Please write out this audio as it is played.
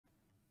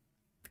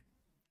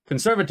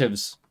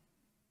Conservatives.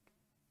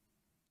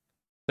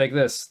 Take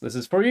this. This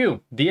is for you,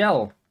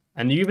 DL.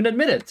 And you even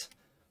admit it.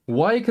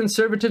 Why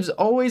conservatives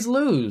always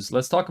lose.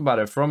 Let's talk about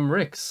it from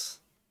Riks.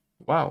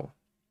 Wow.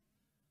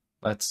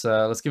 Let's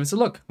give this a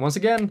look. Once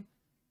again,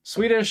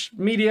 Swedish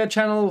media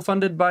channel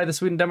funded by the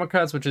Sweden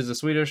Democrats, which is a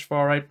Swedish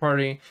far-right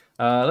party.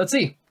 Let's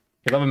see.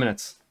 11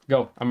 minutes.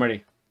 Go. I'm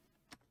ready.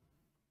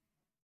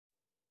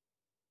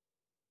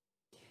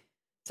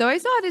 So I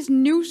saw this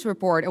news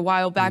report a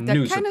while back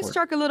that kind of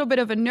struck a little bit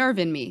of a nerve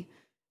in me.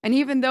 And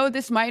even though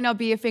this might not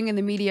be a thing in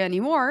the media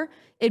anymore,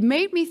 it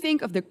made me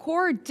think of the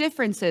core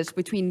differences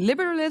between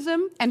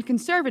liberalism and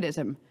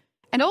conservatism.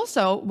 And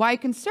also why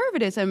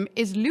conservatism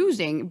is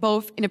losing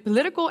both in a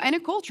political and a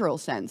cultural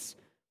sense.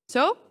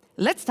 So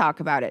let's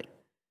talk about it.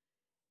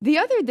 The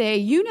other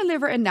day,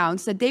 Unilever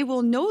announced that they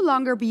will no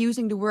longer be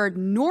using the word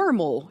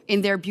normal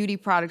in their beauty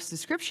products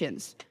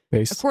descriptions.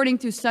 According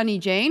to Sunny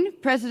Jane,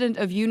 president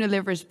of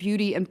Unilever's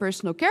Beauty and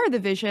Personal Care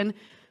Division,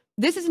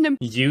 this is an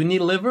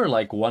Unilever,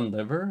 like one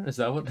liver? Is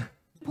that what?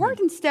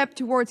 Important step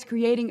towards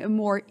creating a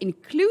more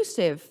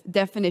inclusive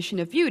definition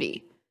of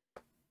beauty.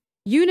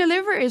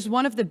 Unilever is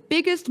one of the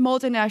biggest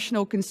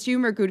multinational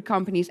consumer good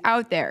companies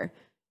out there.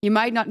 You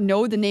might not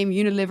know the name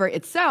Unilever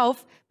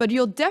itself, but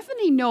you'll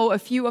definitely know a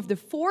few of the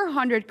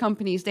 400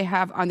 companies they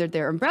have under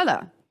their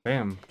umbrella.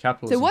 Bam,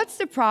 capitalism. So what's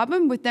the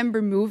problem with them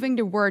removing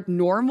the word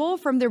normal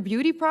from their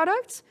beauty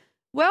products?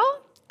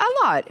 Well, a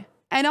lot,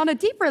 and on a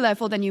deeper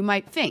level than you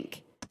might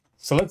think.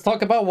 So let's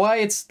talk about why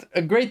it's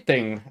a great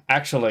thing,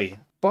 actually.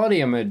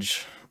 Body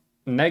image,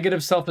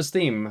 negative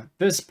self-esteem.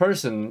 This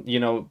person,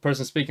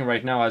 person speaking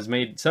right now has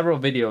made several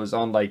videos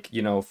on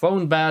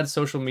phone bad,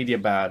 social media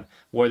bad,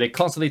 where they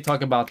constantly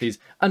talk about these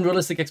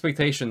unrealistic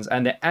expectations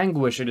and the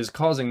anguish it is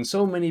causing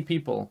so many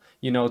people,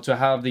 to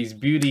have these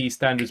beauty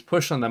standards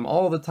pushed on them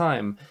all the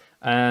time.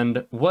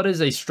 And what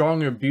is a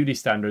stronger beauty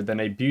standard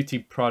than a beauty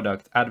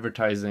product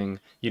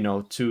advertising,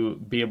 to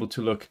be able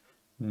to look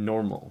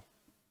normal?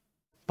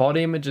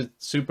 Body image is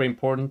super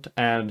important,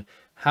 and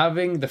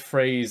having the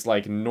phrase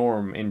like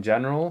norm in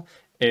general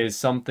is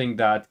something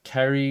that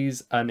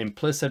carries an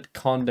implicit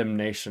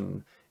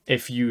condemnation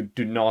if you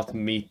do not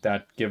meet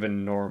that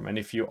given norm, and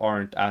if you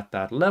aren't at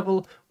that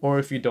level, or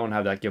if you don't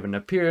have that given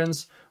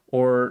appearance,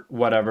 or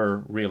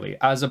whatever really,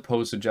 as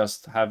opposed to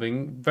just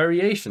having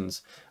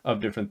variations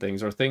of different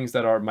things, or things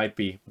that might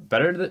be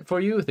better for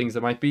you, things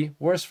that might be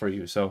worse for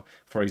you. So,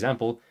 for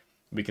example,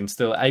 we can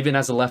still, even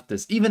as a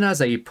leftist, even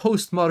as a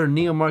postmodern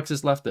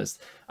neo-Marxist leftist,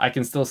 I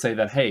can still say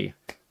that, hey,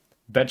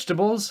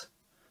 vegetables,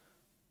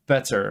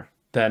 better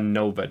than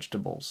no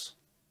vegetables.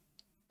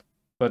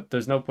 But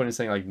there's no point in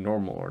saying like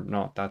normal or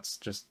not. That's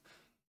just,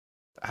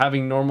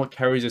 having normal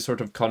carries a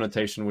sort of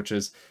connotation which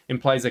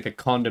implies like a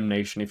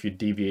condemnation if you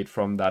deviate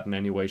from that in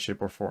any way,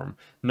 shape, or form.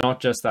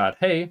 Not just that,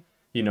 hey,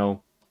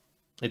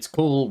 it's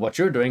cool what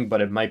you're doing, but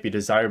it might be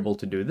desirable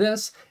to do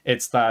this.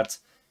 It's that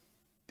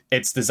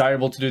it's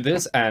desirable to do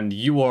this, and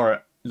you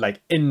are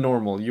like in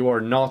normal. You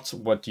are not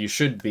what you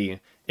should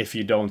be if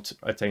you don't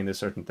attain this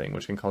certain thing,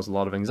 which can cause a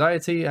lot of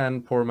anxiety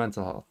and poor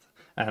mental health.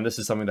 And this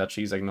is something that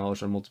she's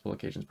acknowledged on multiple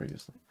occasions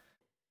previously.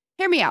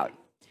 Hear me out.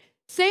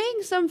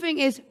 Saying something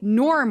is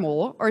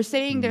normal, or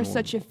saying there's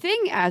such a thing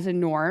as a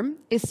norm,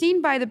 is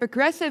seen by the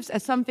progressives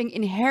as something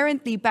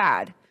inherently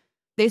bad.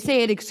 They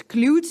say it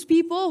excludes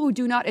people who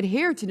do not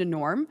adhere to the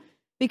norm,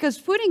 because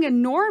putting a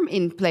norm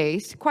in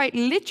place quite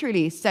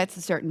literally sets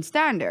a certain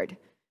standard.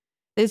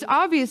 This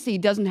obviously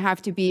doesn't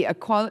have to be a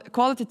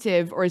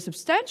qualitative or a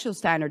substantial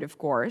standard, of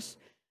course,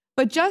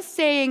 but just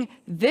saying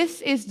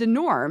this is the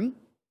norm,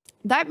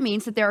 that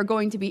means that there are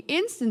going to be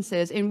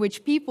instances in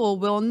which people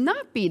will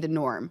not be the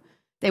norm.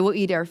 They will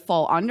either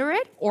fall under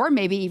it or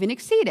maybe even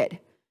exceed it,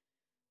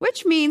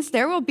 which means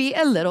there will be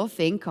a little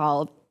thing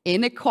called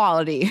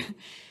inequality.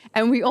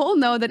 And we all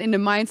know that in the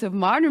minds of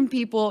modern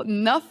people,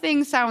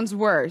 nothing sounds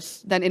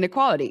worse than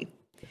inequality.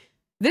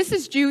 This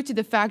is due to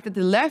the fact that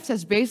the left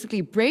has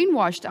basically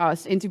brainwashed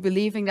us into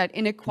believing that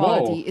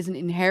inequality is an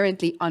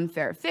inherently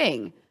unfair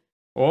thing.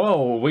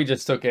 Whoa, we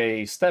just took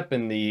a step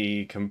in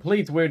the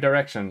complete weird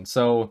direction.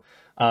 So,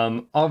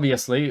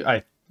 obviously,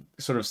 I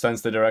sort of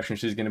sense the direction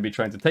she's going to be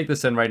trying to take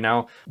this in right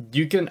now.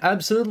 You can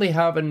absolutely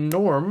have a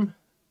norm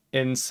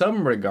in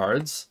some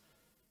regards,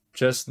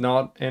 just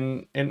not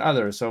in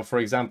others. So, for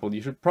example,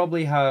 you should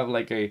probably have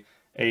like a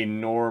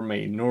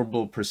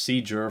normal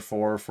procedure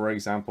for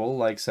example,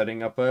 like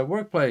setting up a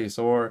workplace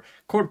or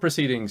court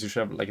proceedings. You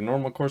should have like a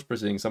normal court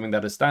proceedings, something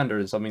that is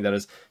standard, something that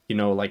is,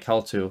 like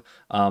held to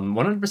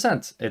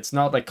 100%. It's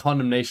not like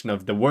condemnation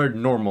of the word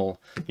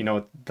normal,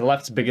 the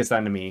left's biggest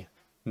enemy,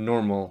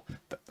 normal.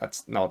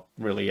 That's not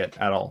really it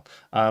at all.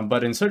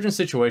 But in certain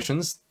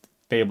situations,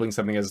 labeling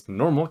something as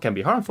normal can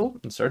be harmful.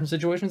 In certain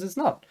situations, it's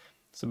not.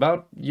 It's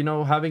about,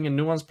 having a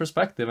nuanced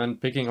perspective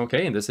and picking,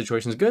 okay, in this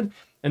situation is good.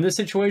 In this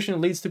situation, it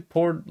leads to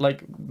poor,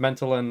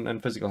 mental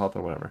and physical health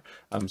or whatever.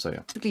 So, yeah.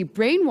 Basically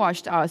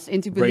brainwashed us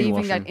into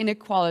believing that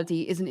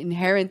inequality is an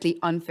inherently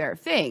unfair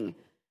thing.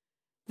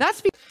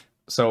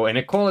 So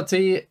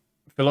inequality,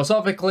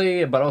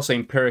 Philosophically, but also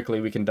empirically,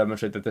 we can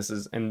demonstrate that this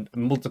is in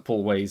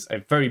multiple ways a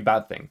very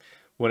bad thing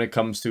when it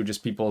comes to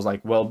just people's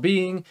like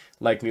well-being,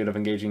 likelihood of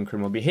engaging in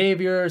criminal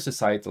behavior,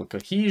 societal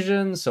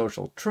cohesion,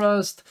 social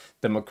trust,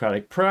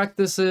 democratic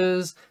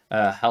practices,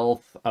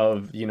 health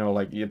of, you know,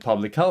 like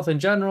public health in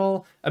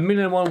general. A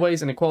million and one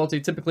ways inequality,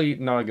 typically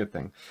not a good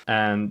thing.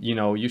 And, you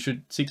know, you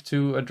should seek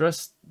to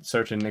address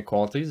certain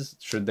inequalities,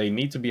 should they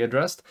need to be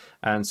addressed,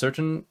 and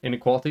certain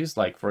inequalities,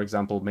 like, for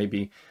example,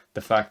 maybe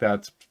the fact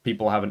that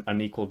people have an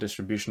unequal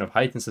distribution of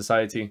height in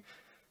society,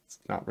 it's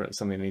not really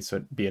something that needs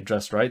to be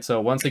addressed, right? So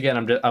once again,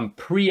 I'm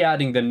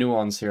pre-adding the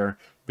nuance here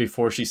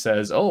before she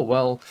says, oh,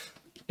 well,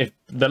 if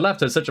the left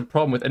has such a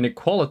problem with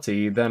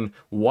inequality, then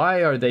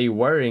why are they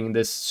wearing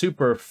this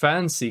super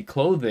fancy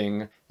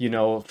clothing? You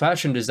know,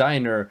 fashion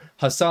designer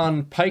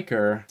Hassan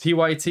Piker,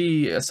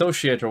 TYT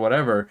associate or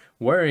whatever,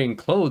 wearing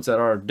clothes that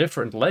are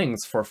different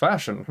lengths for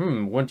fashion.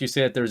 Wouldn't you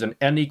say that there's an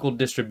unequal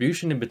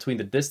distribution in between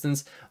the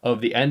distance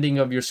of the ending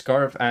of your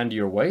scarf and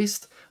your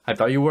waist? I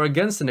thought you were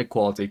against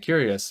inequality.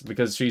 Curious,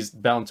 because she's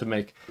bound to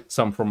make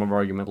some form of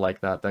argument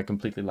like that that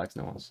completely lacks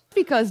nuance.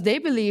 Because they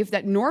believe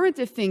that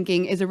normative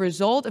thinking is a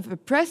result of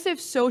oppressive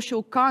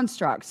social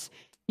constructs,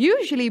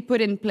 usually put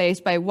in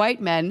place by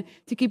white men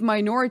to keep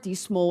minorities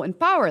small and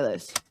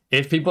powerless.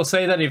 If people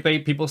say that,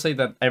 people say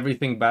that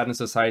everything bad in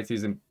society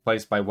is in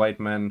place by white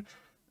men,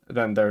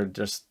 then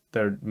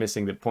they're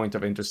missing the point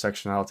of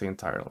intersectionality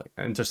entirely.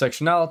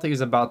 Intersectionality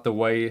is about the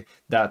way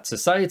that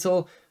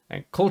societal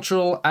and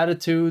cultural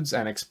attitudes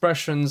and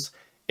expressions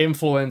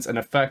influence and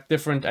affect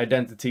different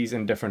identities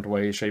in different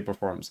ways, shape, or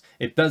forms.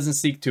 It doesn't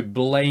seek to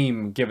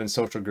blame given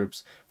social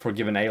groups for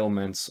given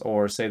ailments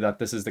or say that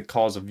this is the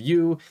cause of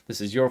you, this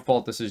is your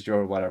fault, this is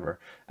your whatever.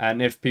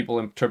 And if people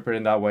interpret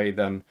in that way,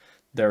 then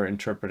they're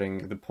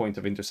interpreting the point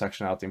of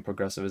intersectionality and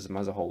progressivism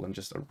as a whole in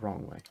just a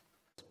wrong way.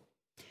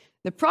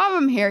 The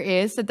problem here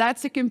is that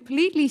that's a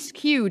completely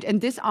skewed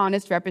and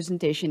dishonest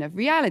representation of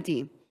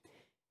reality.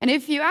 And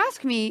if you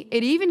ask me,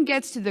 it even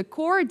gets to the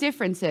core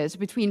differences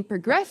between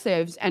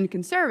progressives and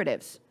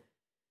conservatives.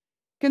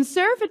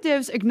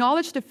 Conservatives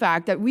acknowledge the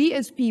fact that we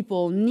as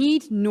people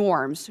need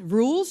norms,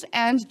 rules,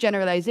 and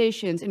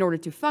generalizations in order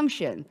to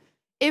function,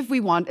 if we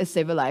want a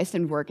civilized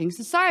and working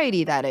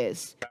society, that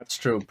is. That's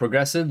true.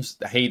 Progressives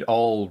hate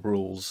all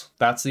rules.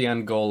 That's the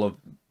end goal of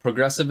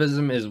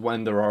progressivism, is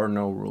when there are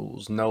no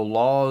rules, no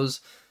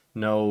laws,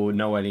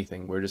 no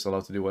anything. We're just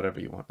allowed to do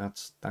whatever you want.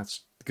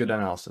 That's good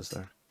analysis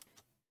there.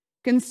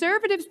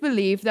 Conservatives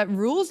believe that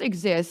rules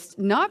exist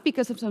not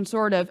because of some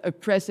sort of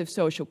oppressive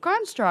social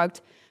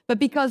construct, but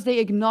because they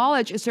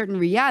acknowledge a certain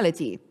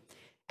reality.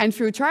 And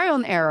through trial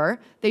and error,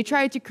 they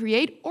try to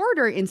create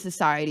order in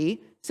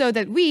society so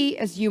that we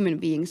as human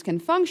beings can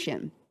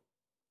function.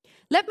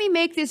 Let me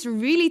make this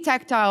really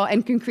tactile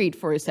and concrete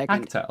for a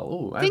second.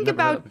 Tactile? Ooh, Think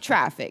about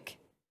traffic.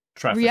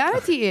 Traffic.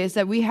 Reality is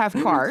that we have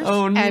cars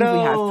and we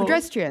have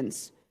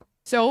pedestrians.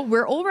 So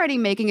we're already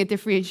making a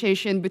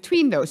differentiation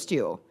between those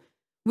two.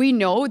 We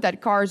know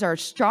that cars are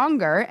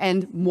stronger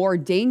and more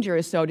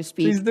dangerous, so to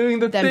speak,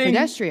 than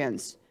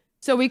pedestrians.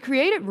 So we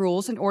created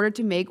rules in order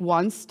to make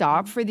one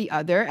stop for the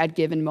other at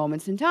given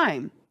moments in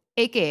time,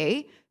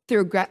 aka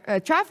through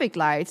traffic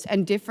lights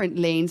and different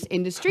lanes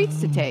in the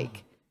streets to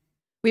take.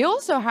 We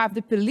also have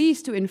the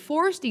police to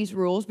enforce these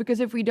rules, because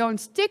if we don't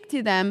stick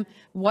to them,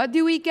 what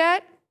do we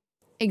get?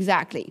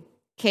 Exactly,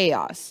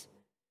 chaos.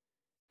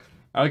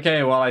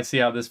 Okay, well, I see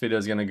how this video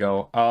is gonna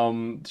go.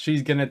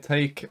 She's gonna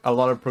take a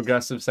lot of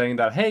progressives saying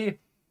that, hey,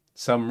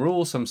 some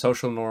rules, some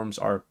social norms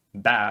are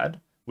bad,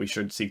 we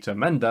should seek to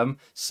amend them.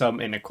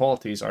 Some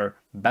inequalities are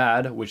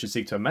bad, we should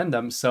seek to amend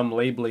them. Some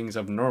labelings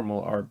of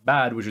normal are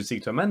bad, we should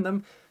seek to amend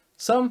them.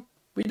 Some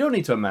we don't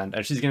need to amend.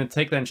 And she's gonna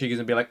take that and she's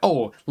gonna be like,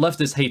 oh,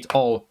 leftists hate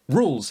all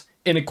rules,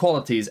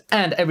 inequalities,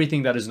 and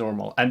everything that is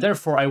normal. And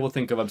therefore I will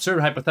think of absurd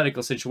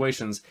hypothetical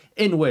situations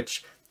in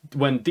which,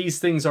 when these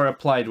things are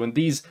applied, when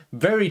these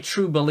very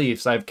true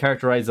beliefs I've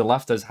characterized the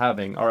left as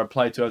having are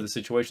applied to other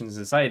situations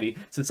in society,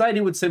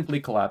 society would simply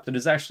collapse.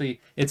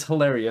 It's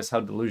hilarious how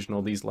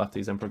delusional these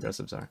lefties and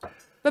progressives are.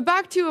 But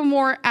back to a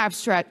more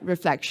abstract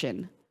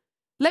reflection.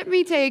 Let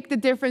me take the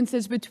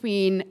differences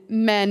between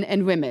men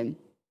and women.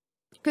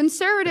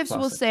 Conservatives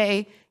will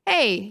say,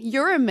 hey,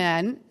 you're a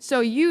man,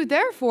 so you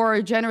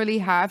therefore generally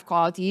have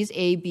qualities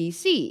A, B,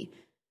 C.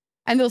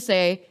 And they'll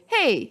say,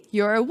 hey,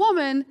 you're a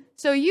woman,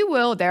 so you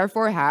will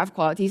therefore have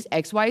qualities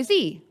X, Y,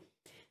 Z.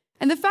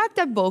 And the fact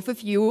that both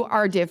of you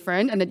are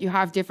different and that you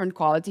have different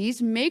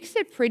qualities makes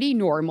it pretty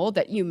normal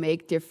that you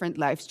make different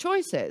life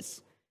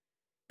choices.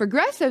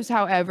 Progressives,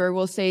 however,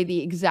 will say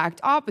the exact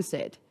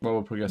opposite. What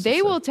will progressives say?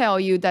 They will tell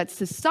you that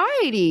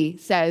society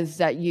says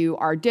that you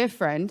are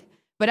different,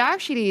 but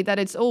actually that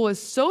it's all a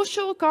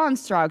social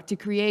construct to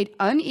create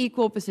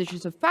unequal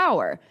positions of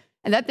power,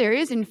 and that there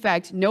is, in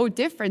fact, no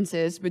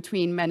differences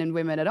between men and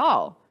women at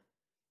all.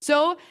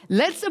 So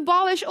let's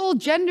abolish all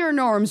gender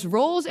norms,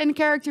 roles, and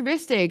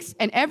characteristics,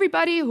 and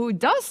everybody who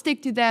does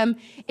stick to them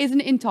is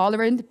an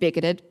intolerant,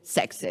 bigoted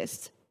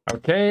sexist.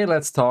 Okay,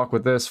 let's talk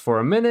with this for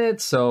a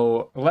minute.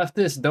 So,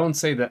 leftists don't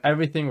say that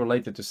everything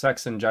related to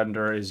sex and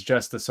gender is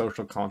just a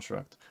social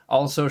construct.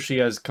 Also, she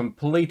has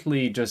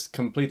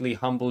completely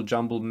humble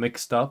jumble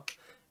mixed up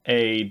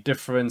a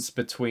difference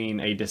between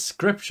a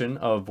description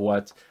of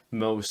what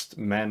most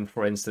men,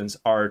 for instance,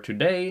 are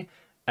today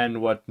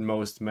and what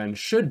most men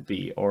should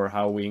be, or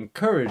how we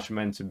encourage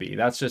men to be.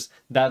 That's just,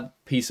 that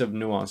piece of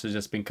nuance has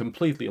just been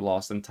completely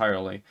lost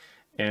entirely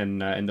in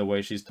the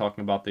way she's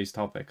talking about these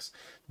topics.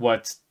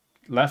 What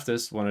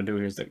leftists want to do,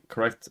 here's the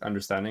correct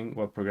understanding,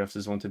 what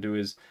progressives want to do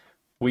is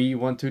we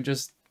want to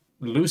just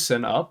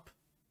loosen up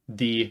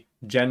the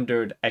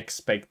gendered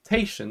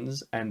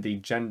expectations and the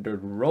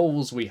gendered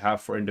roles we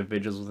have for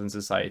individuals within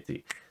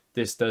society.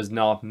 This does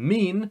not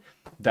mean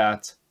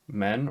that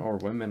men or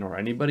women or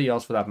anybody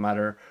else for that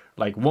matter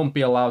like won't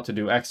be allowed to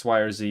do X, Y,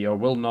 or Z, or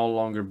will no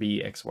longer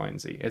be X, Y,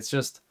 and Z. It's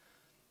just,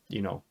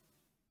 you know,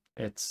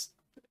 it's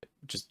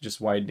just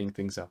widening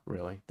things up,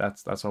 really.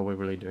 That's all we're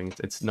really doing.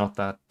 It's not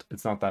that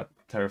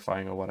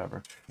terrifying or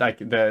whatever. Like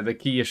the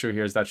key issue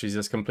here is that she's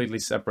just completely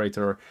separated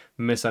or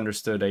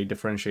misunderstood a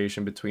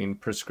differentiation between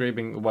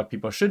prescribing what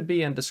people should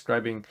be and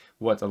describing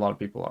what a lot of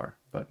people are.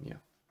 But yeah.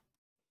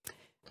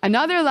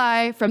 Another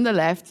lie from the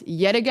left,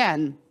 yet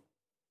again.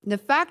 The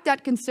fact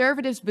that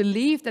conservatives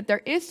believe that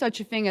there is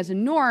such a thing as a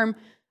norm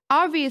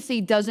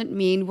obviously doesn't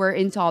mean we're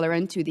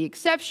intolerant to the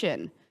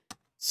exception.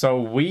 So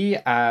we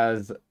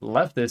as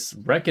leftists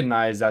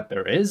recognize that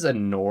there is a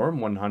norm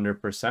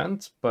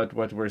 100%, but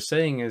what we're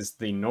saying is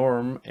the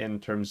norm in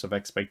terms of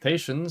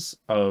expectations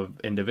of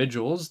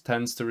individuals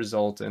tends to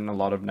result in a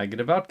lot of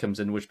negative outcomes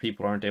in which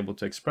people aren't able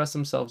to express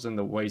themselves in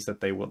the ways that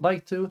they would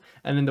like to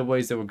and in the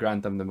ways that would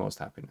grant them the most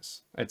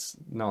happiness. It's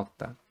not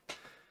that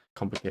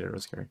complicated or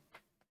scary.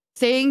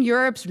 Saying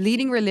Europe's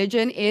leading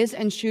religion is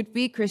and should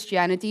be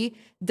Christianity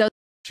does.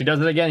 She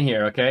does it again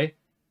here, okay?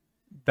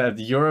 That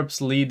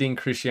Europe's leading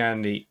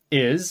Christianity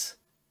is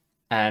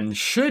and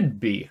should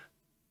be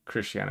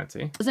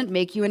Christianity. Doesn't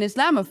make you an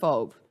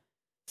Islamophobe.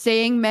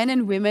 Saying men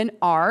and women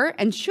are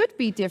and should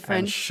be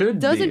different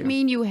doesn't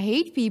mean you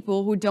hate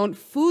people who don't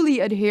fully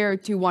adhere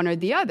to one or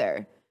the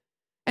other.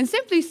 And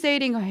simply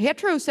stating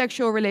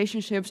heterosexual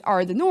relationships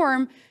are the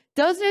norm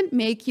doesn't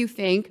make you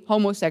think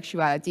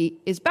homosexuality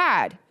is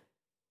bad.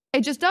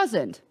 It just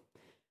doesn't.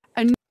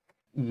 And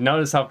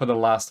notice how for the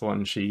last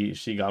one she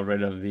got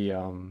rid of the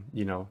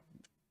you know,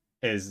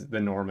 is the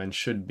norm and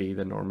should be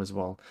the norm as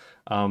well.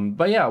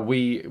 But yeah,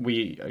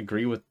 we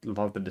agree with a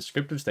lot of the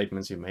descriptive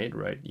statements you made,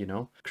 right? You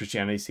know,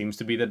 Christianity seems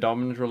to be the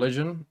dominant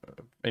religion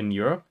in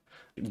Europe.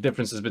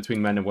 Differences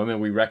between men and women,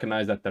 we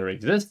recognize that there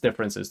exist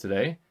differences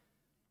today,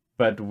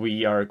 but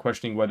we are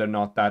questioning whether or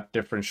not that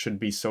difference should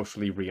be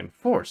socially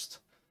reinforced.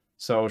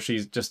 So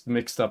she's just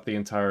mixed up the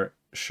entire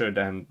should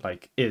and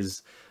like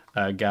is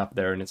gap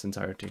there in its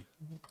entirety.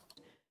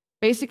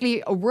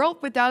 Basically, a world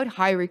without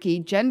hierarchy,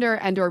 gender,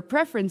 and/or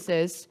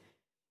preferences.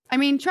 I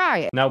mean, try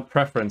it. Now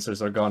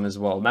preferences are gone as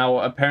well. Now,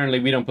 apparently,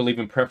 we don't believe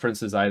in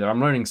preferences either. I'm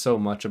learning so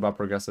much about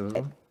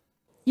progressivism.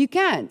 You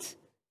can't.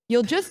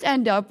 You'll just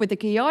end up with a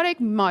chaotic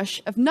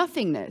mush of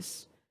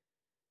nothingness.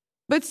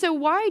 But so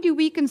why do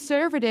we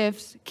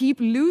conservatives keep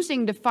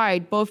losing the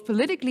fight, both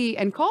politically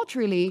and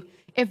culturally,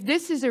 if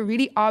this is a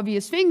really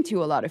obvious thing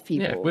to a lot of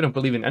people? Yeah, if we don't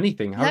believe in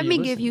anything, how Let me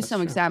give you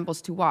some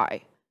examples to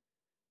why.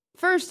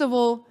 First of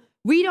all,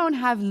 we don't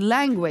have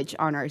language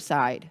on our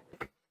side.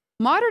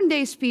 Modern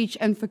day speech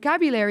and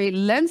vocabulary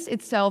lends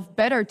itself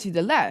better to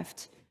the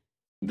left.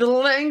 The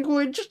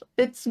language,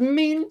 it's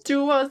mean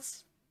to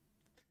us.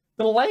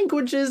 The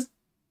language is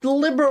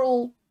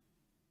liberal.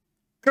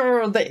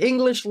 Girl, the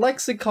English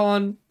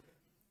lexicon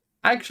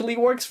actually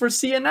works for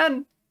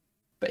CNN.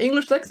 The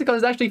English lexicon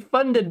is actually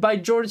funded by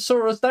George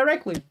Soros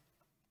directly.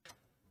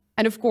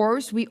 And of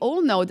course, we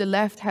all know the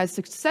left has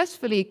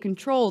successfully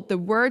controlled the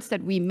words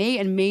that we may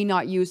and may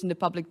not use in the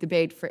public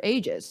debate for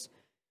ages.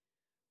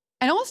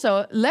 And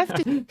also,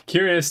 left...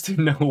 Curious to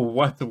know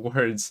what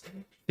words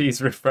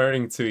he's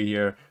referring to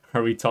here.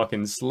 Are we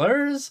talking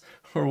slurs?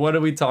 Or what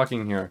are we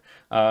talking here?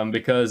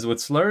 Because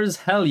with slurs,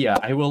 hell yeah,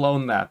 I will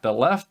own that. The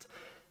left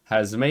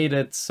has made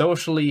it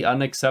socially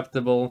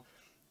unacceptable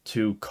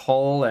to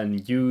call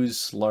and use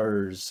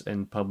slurs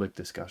in public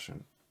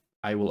discussion.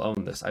 I will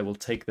own this. I will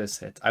take this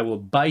hit. I will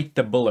bite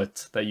the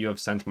bullet that you have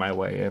sent my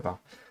way, Eva.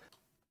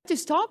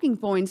 His talking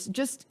points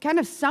just kind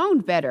of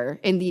sound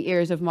better in the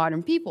ears of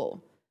modern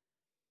people.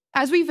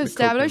 As we've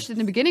established in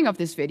the beginning of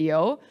this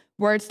video,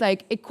 words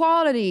like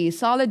equality,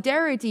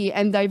 solidarity,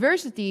 and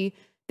diversity,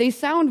 they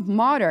sound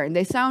modern,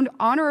 they sound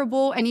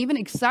honorable, and even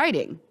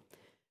exciting.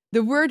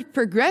 The word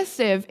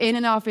progressive in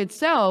and of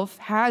itself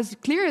has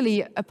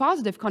clearly a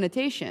positive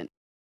connotation.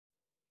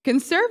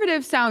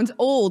 Conservative sounds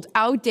old,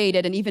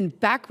 outdated, and even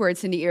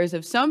backwards in the ears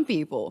of some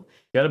people.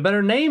 You got a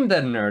better name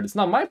than nerd. It's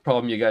not my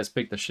problem you guys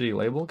picked the shitty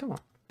label. Come on.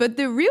 But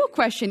the real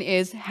question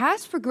is,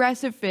 has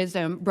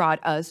progressivism brought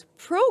us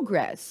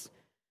progress?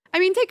 I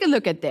mean, take a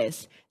look at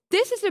this.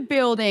 This is a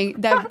building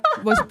that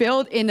was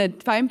built in a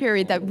time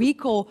period that we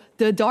call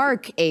the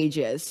Dark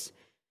Ages.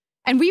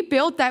 And we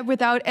built that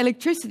without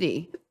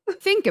electricity.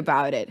 Think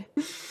about it.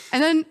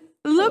 And then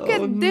look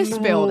at this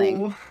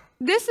building.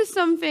 This is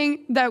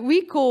something that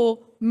we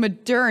call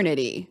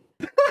modernity.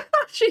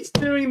 She's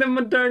doing the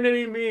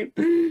modernity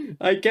meme.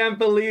 I can't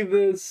believe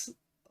this.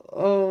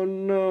 Oh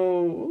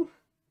no.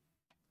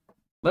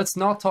 Let's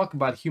not talk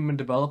about human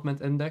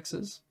development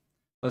indexes.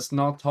 Let's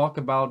not talk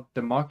about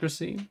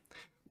democracy.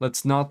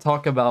 Let's not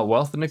talk about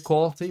wealth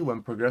inequality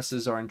when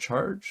progressives are in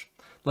charge.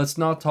 Let's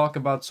not talk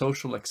about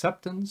social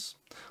acceptance.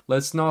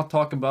 Let's not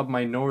talk about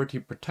minority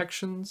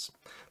protections.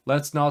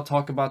 Let's not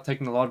talk about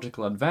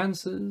technological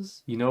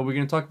advances. You know what we're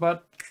going to talk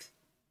about?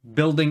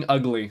 Building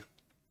ugly.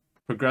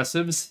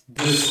 Progressives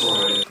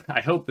destroy.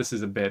 I hope this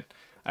is a bit.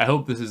 I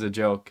hope this is a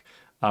joke.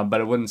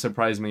 But it wouldn't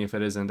surprise me if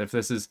it isn't. If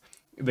this is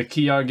the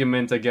key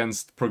argument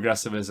against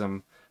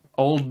progressivism.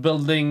 Old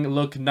building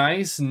look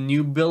nice,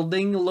 new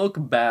building look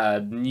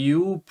bad.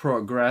 New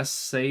progress,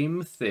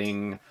 same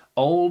thing.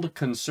 Old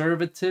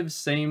conservative,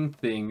 same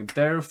thing.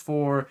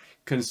 Therefore,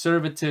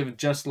 conservative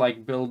just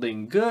like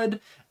building good,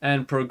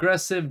 and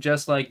progressive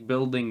just like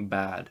building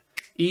bad.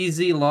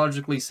 Easy,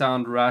 logically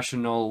sound,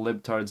 rational,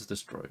 libtards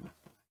destroyed.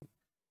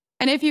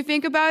 And if you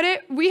think about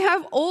it, we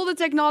have all the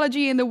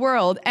technology in the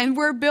world, and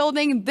we're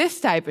building this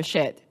type of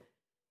shit.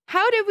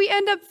 How did we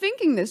end up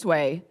thinking this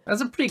way?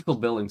 That's a pretty cool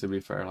building, to be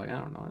fair. Like, I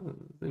don't know.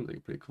 It seems like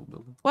a pretty cool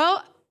building.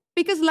 Well,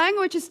 because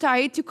language is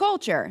tied to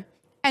culture.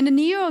 And the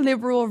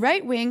neoliberal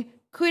right wing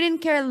couldn't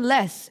care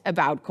less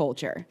about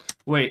culture.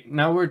 Wait,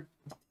 now we're...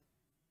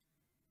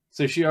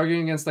 So is she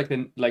arguing against like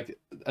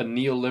a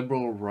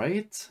neoliberal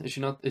right? Is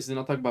she not? Is she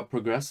not talking about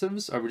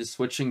progressives? Are we just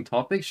switching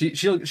topics?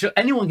 She'll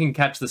anyone can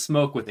catch the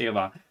smoke with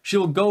Eva.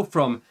 She'll go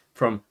from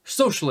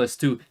socialists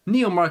to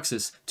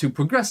neo-Marxists to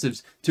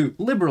progressives to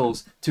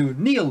liberals to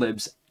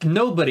neolibs.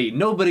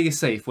 Nobody is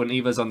safe when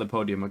Eva's on the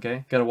podium.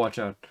 Okay, gotta watch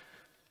out.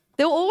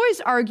 They'll always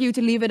argue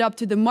to leave it up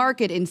to the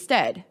market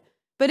instead.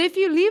 But if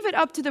you leave it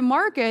up to the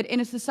market in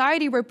a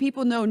society where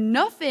people know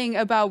nothing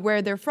about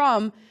where they're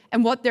from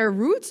and what their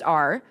roots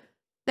are,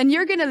 then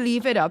you're going to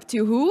leave it up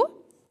to who?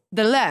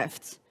 The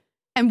left.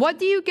 And what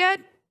do you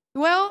get?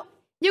 Well,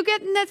 you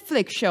get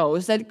Netflix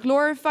shows that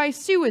glorify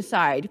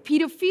suicide,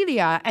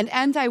 pedophilia, and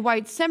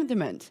anti-white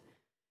sentiment.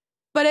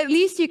 But at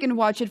least you can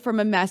watch it from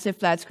a massive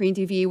flat-screen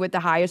TV with the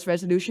highest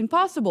resolution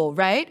possible,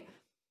 right?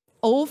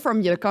 All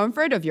from the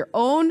comfort of your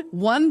own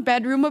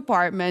one-bedroom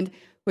apartment,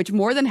 which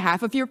more than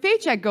half of your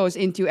paycheck goes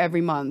into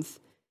every month.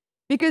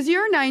 Because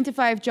your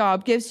 9-to-5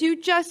 job gives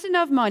you just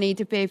enough money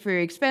to pay for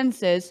your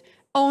expenses,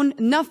 own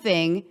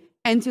nothing,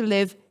 and to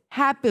live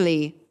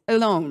happily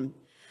alone.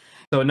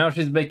 So now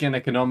she's making an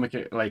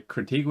economic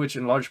critique, which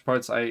in large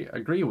parts I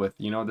agree with.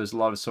 You know, there's a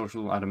lot of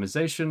social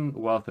atomization,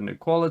 wealth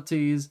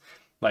inequalities,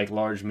 like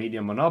large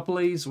media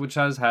monopolies, which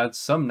has had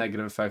some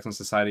negative effects on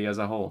society as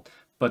a whole.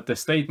 But the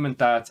statement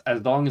that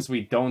as long as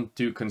we don't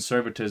do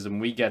conservatism,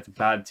 we get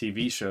bad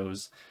TV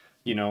shows,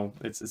 you know,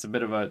 it's a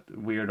bit of a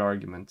weird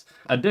argument.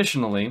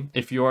 Additionally,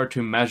 if you are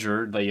to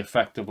measure the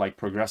effect of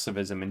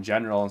progressivism in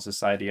general on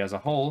society as a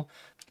whole,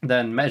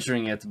 then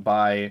measuring it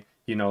by,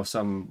 you know,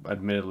 some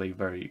admittedly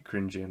very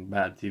cringy and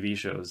bad TV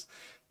shows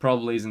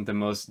probably isn't the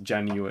most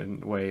genuine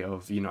way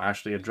of, you know,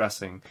 actually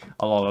addressing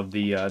a lot of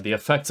the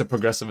effects that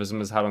progressivism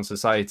has had on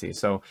society.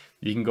 So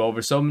you can go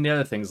over so many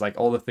other things, like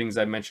all the things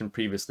I mentioned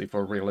previously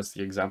for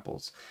realistic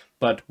examples.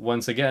 But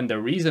once again,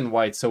 the reason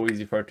why it's so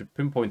easy for her to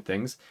pinpoint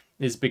things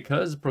is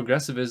because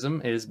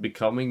progressivism is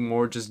becoming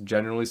more just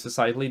generally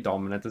societally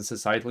dominant and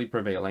societally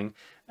prevailing.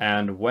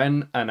 And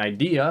when an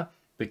idea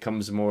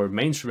becomes more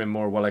mainstream and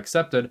more well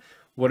accepted,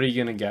 what are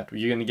you going to get?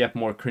 You're going to get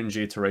more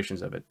cringy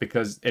iterations of it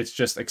because it's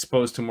just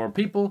exposed to more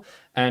people,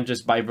 and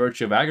just by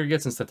virtue of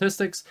aggregates and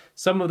statistics,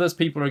 some of those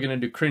people are going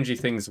to do cringy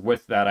things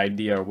with that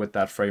idea or with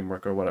that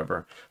framework or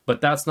whatever.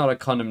 But that's not a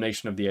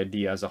condemnation of the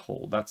idea as a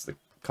whole. That's the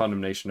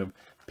condemnation of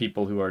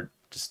people who are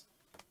just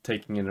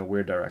taking in a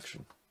weird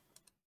direction.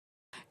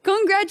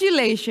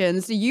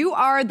 Congratulations, you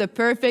are the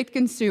perfect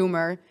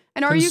consumer.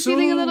 And are you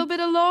feeling a little bit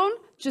alone?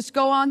 Just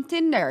go on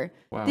Tinder.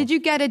 Wow. Did you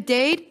get a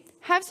date?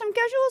 Have some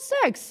casual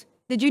sex.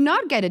 Did you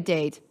not get a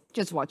date?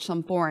 Just watch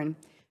some porn.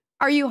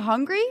 Are you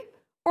hungry?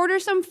 Order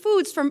some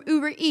foods from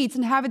Uber Eats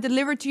and have it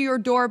delivered to your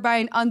door by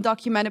an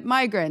undocumented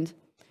migrant.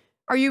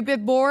 Are you a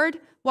bit bored?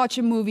 Watch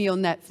a movie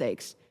on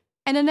Netflix.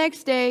 And the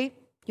next day,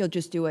 you'll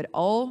just do it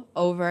all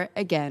over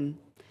again.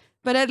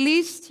 But at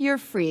least you're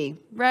free,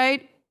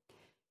 right?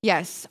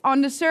 Yes,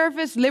 on the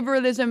surface,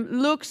 liberalism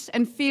looks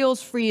and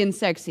feels free and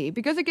sexy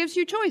because it gives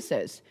you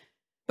choices.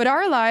 But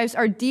our lives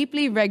are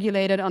deeply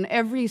regulated on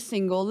every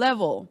single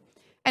level.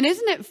 And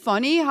isn't it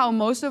funny how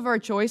most of our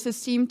choices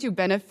seem to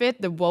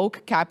benefit the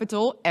woke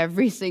capital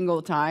every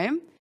single time?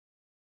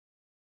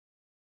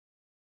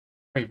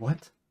 Wait,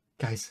 what?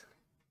 Guys.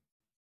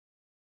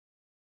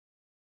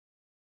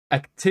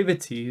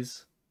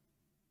 Activities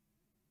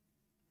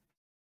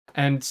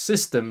and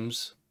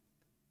systems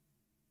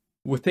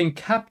within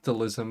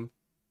capitalism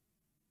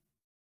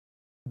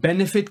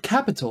benefit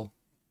capital.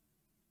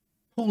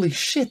 Holy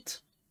shit.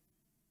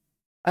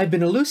 I've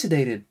been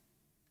elucidated.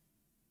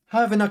 How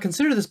have I not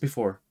considered this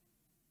before?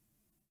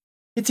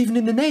 It's even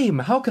in the name.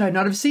 How could I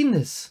not have seen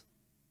this?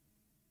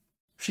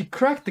 She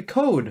cracked the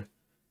code.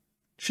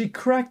 She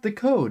cracked the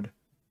code.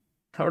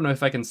 I don't know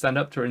if I can stand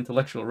up to her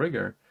intellectual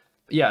rigor.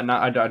 Yeah, no,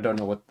 I don't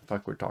know what the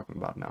fuck we're talking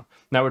about now.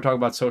 Now we're talking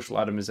about social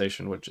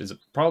atomization, which is a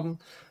problem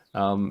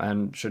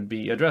and should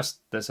be addressed.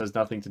 This has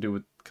nothing to do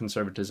with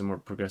conservatism or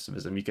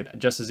progressivism. You could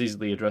just as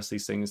easily address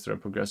these things through a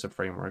progressive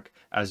framework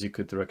as you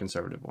could through a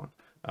conservative one.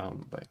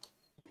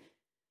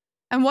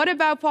 And what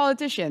about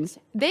politicians?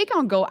 They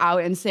can't go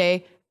out and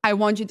say, I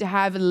want you to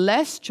have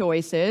less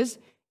choices,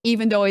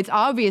 even though it's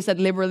obvious that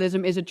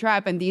liberalism is a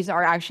trap and these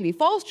are actually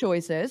false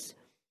choices.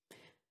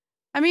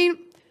 I mean,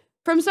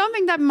 from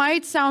something that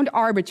might sound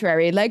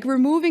arbitrary, like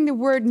removing the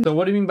word... So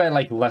what do you mean by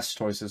like less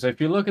choices? So if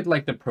you look at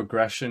like the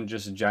progression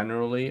just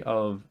generally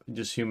of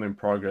just human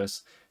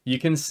progress, you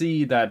can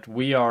see that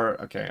we are,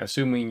 okay,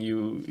 assuming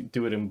you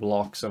do it in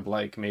blocks of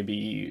like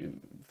maybe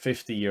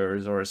 50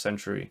 years or a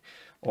century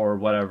or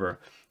whatever,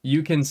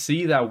 you can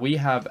see that we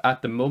have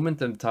at the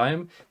moment in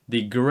time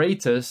the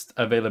greatest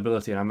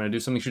availability. And I'm going to do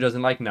something she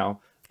doesn't like now.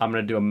 I'm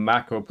going to do a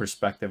macro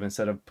perspective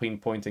instead of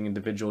pinpointing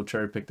individual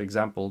cherry-picked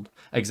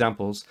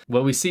examples.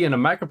 What we see in a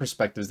macro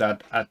perspective is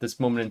that at this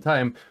moment in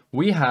time,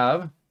 we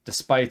have,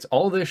 despite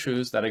all the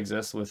issues that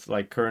exist with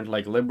like current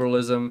like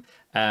liberalism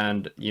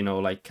and, you know,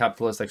 like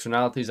capitalist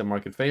externalities and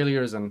market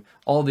failures and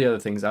all the other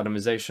things,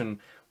 atomization,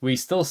 we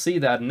still see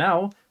that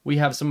now we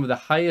have some of the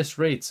highest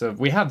rates of,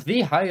 we have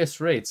the highest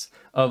rates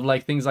of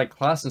like things like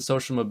class and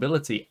social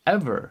mobility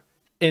ever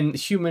in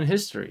human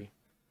history.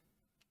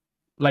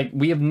 Like,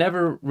 we have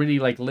never really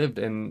like lived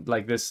in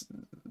like this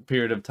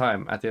period of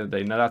time at the end of the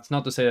day. Now, that's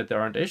not to say that there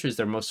aren't issues.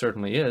 There most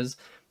certainly is.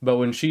 But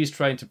when she's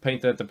trying to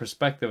paint that the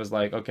perspective is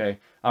like, okay,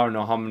 I don't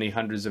know how many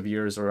hundreds of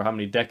years or how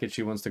many decades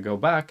she wants to go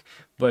back.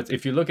 But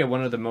if you look at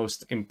one of the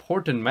most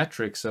important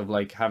metrics of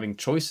like having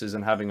choices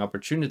and having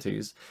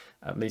opportunities,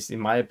 at least in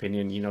my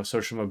opinion, you know,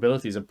 social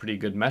mobility is a pretty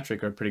good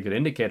metric or a pretty good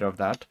indicator of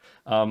that.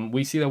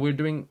 We see that we're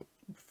doing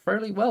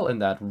fairly well in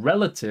that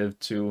relative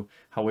to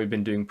how we've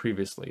been doing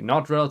previously,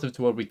 not relative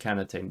to what we can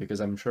attain, because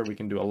I'm sure we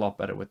can do a lot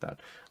better with that.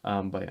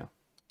 But yeah.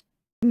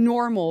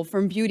 Normal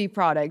from beauty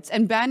products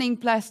and banning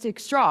plastic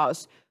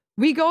straws.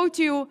 We go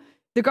to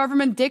the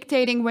government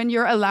dictating when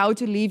you're allowed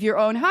to leave your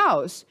own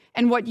house,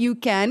 and what you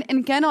can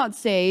and cannot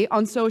say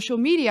on social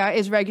media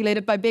is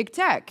regulated by big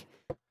tech.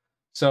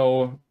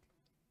 So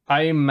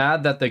I'm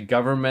mad that the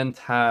government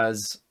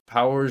has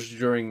powers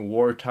during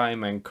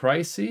wartime and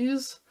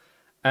crises.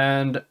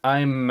 And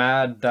I'm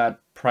mad that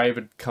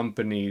private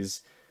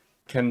companies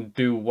can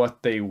do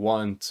what they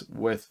want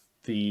with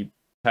the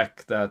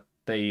tech that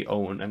they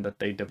own and that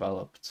they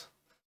developed.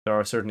 There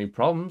are certainly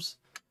problems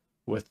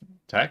with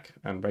tech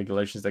and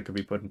regulations that could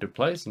be put into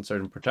place and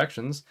certain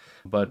protections.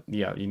 But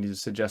yeah, you need to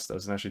suggest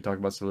those and actually talk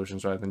about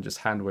solutions rather than just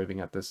hand-waving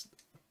at this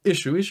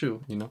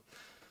issue, you know?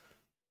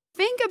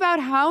 Think about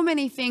how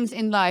many things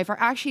in life are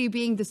actually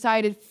being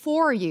decided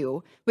for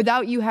you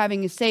without you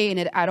having a say in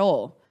it at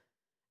all.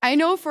 I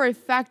know for a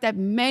fact that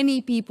many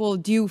people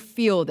do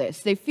feel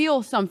this. They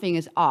feel something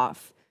is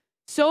off.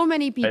 So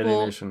many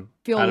people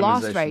feel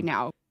lost right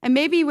now. And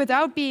maybe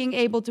without being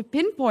able to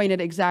pinpoint it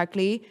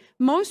exactly,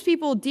 most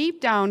people deep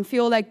down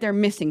feel like they're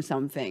missing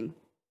something.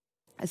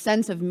 A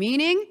sense of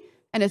meaning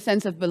and a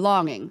sense of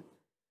belonging.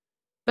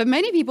 But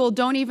many people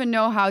don't even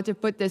know how to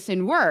put this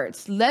in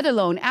words, let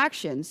alone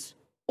actions.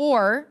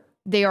 Or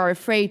they are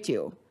afraid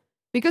to.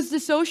 Because the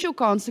social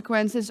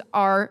consequences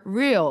are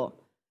real.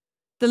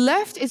 The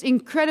left is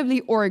incredibly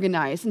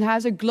organized and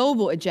has a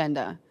global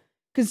agenda.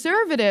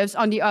 Conservatives,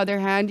 on the other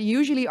hand,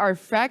 usually are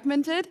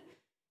fragmented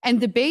and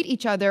debate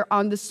each other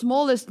on the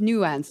smallest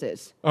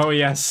nuances. Oh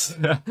yes,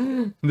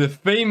 the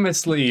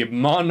famously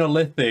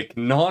monolithic,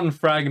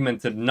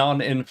 non-fragmented,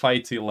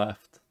 non-infighty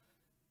left.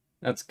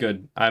 That's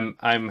good.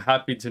 I'm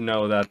happy to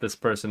know that this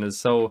person is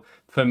so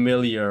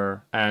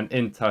familiar and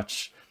in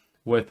touch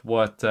with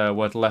what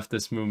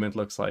leftist movement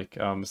looks like.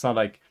 It's not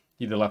like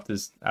the left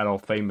is at all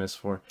famous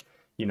for,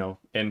 you know,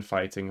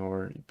 infighting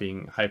or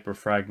being hyper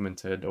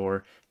fragmented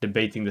or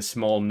debating the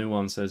small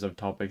nuances of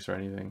topics or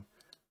anything.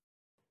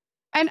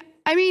 And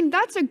I mean,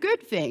 that's a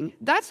good thing.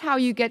 That's how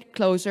you get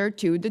closer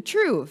to the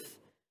truth.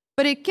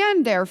 But it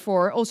can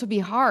therefore also be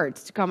hard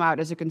to come out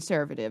as a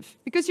conservative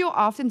because you'll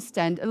often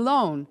stand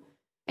alone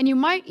and you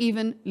might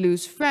even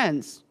lose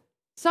friends,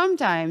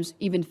 sometimes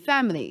even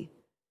family.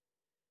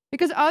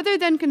 Because other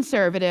than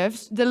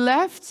conservatives, the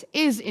left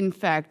is in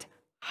fact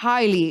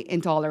highly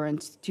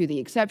intolerant to the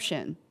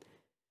exception.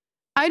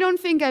 I don't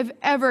think I've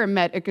ever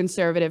met a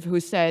conservative who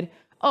said,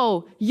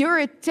 oh, you're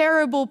a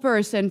terrible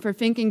person for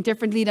thinking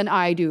differently than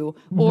I do.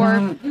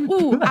 Or,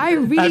 ooh, I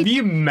really... Have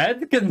you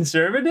met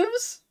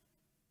conservatives?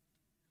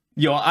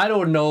 Yo, I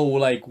don't know,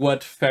 like,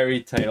 what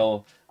fairy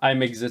tale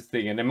I'm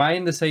existing in. Am I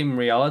in the same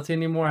reality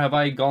anymore? Have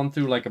I gone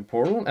through, like, a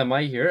portal? Am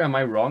I here? Am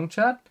I wrong,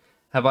 chat?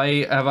 Have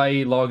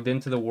I logged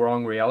into the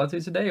wrong reality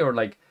today? Or,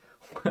 like,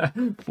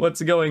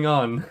 what's going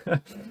on?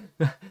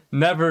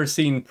 Never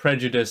seen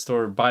prejudiced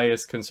or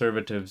biased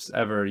conservatives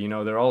ever. You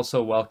know, they're all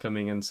so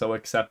welcoming and so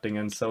accepting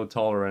and so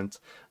tolerant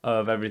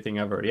of everything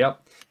ever.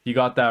 Yep, you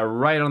got that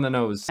right on the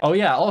nose. Oh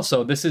yeah,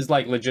 also, this is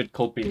like legit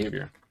cult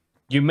behavior.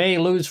 You may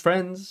lose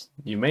friends,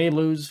 you may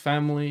lose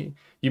family,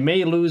 you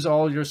may lose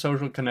all your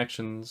social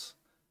connections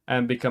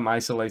and become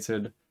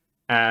isolated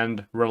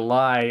and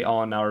rely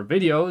on our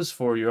videos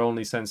for your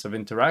only sense of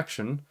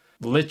interaction,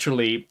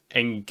 literally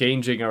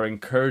engaging or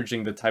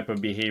encouraging the type of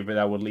behavior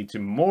that would lead to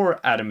more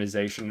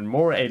atomization and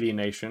more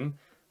alienation.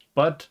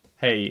 But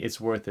hey,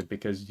 it's worth it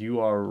because you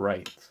are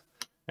right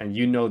and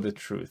you know the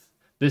truth.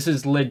 This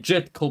is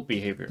legit cult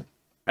behavior.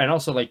 And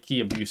also like key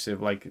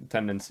abusive like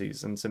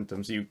tendencies and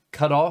symptoms. You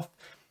cut off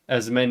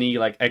as many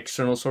like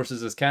external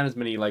sources as can, as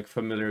many like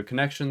familiar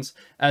connections,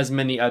 as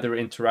many other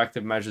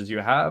interactive measures you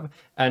have,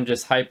 and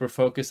just hyper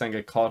focus and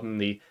get caught in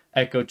the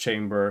echo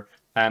chamber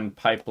and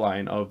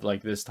pipeline of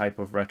like this type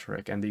of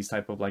rhetoric and these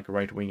type of like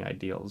right-wing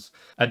ideals.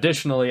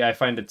 Additionally, I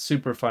find it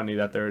super funny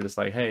that they're just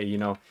like, hey, you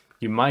know,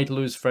 you might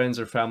lose friends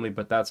or family,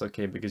 but that's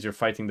okay because you're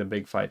fighting the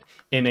big fight.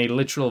 In a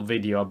literal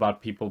video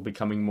about people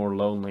becoming more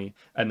lonely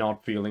and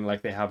not feeling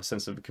like they have a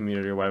sense of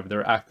community or whatever,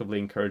 they're actively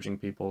encouraging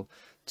people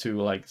to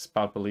like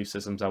spout belief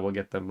systems that will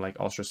get them like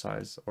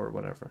ostracized or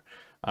whatever.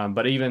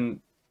 But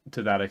even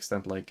to that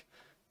extent, like,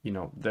 you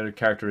know, their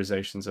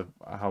characterizations of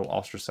how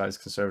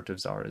ostracized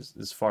conservatives are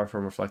is far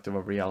from reflective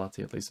of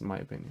reality, at least in my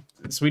opinion.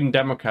 Sweden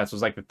Democrats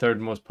was like the third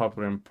most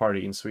popular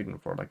party in Sweden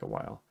for like a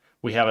while.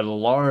 We have a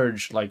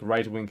large like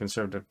right-wing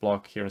conservative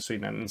bloc here in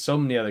Sweden and in so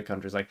many other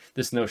countries. Like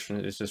this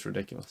notion is just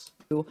ridiculous.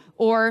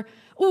 Or,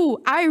 ooh,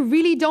 I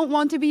really don't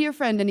want to be your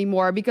friend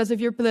anymore because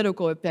of your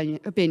political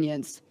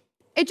opinions.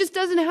 It just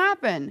doesn't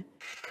happen.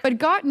 But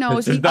God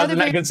knows the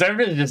other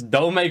conservatives just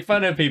don't make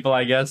fun of people,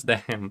 I guess.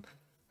 Damn.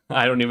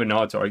 I don't even know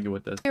how to argue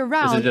with this.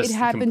 Around, this it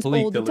happens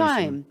all the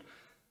time.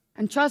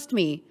 And trust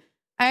me,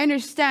 I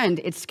understand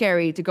it's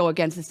scary to go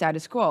against the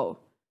status quo,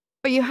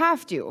 but you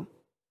have to.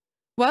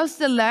 Whilst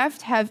the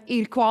left have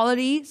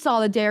equality,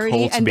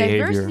 solidarity, and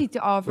diversity to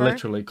offer,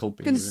 literally cult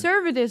behavior,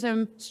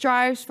 conservatism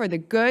strives for the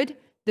good,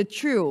 the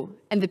true,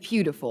 and the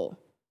beautiful.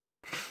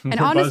 And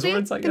honestly,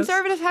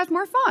 conservatives have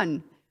more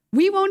fun.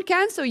 We won't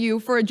cancel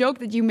you for a joke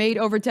that you made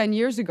over 10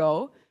 years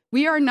ago.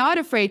 We are not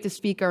afraid to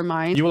speak our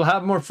mind. You will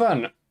have more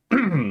fun.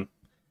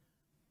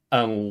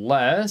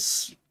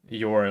 Unless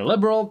you're a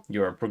liberal,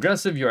 you're a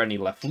progressive, you're any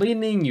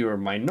left-leaning, you're a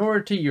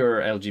minority, you're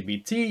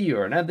LGBT,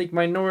 you're an ethnic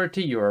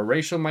minority, you're a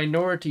racial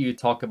minority, you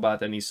talk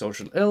about any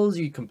social ills,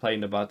 you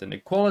complain about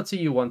inequality,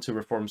 you want to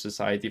reform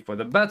society for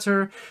the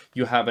better,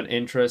 you have an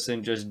interest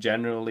in just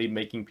generally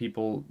making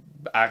people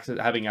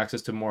having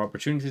access to more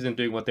opportunities and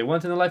doing what they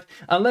want in their life.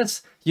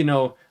 Unless, you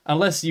know,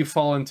 unless you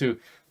fall into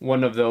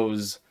one of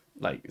those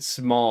like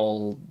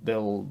small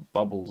little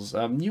bubbles,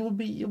 you'll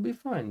be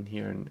fine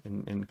here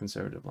in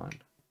conservative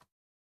land.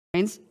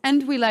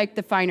 And we like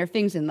the finer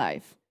things in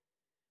life.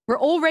 We're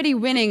already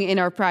winning in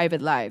our private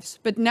lives,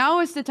 but now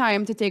is the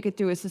time to take it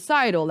to a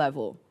societal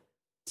level.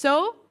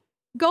 So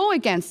go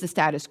against the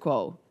status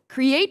quo,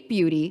 create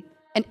beauty,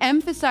 and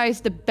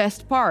emphasize the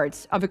best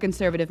parts of a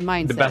conservative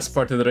mindset. The best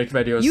part of the Riks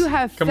videos. You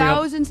have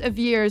thousands of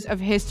years of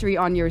history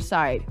on your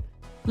side.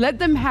 Let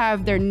them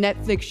have their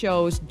Netflix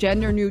shows,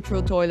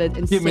 gender-neutral toilet,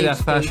 and give me that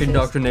fashion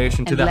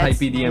indoctrination to the hype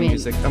EDM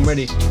music. I'm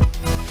ready.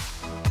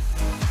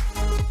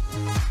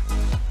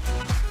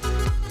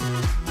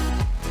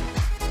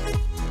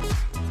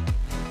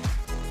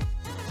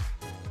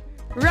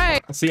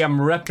 Right. See, I'm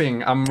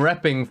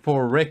repping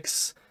for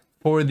Riks,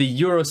 for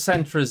the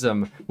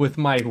Eurocentrism with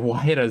my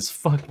white as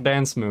fuck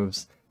dance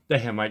moves.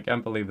 Damn, I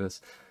can't believe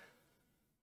this.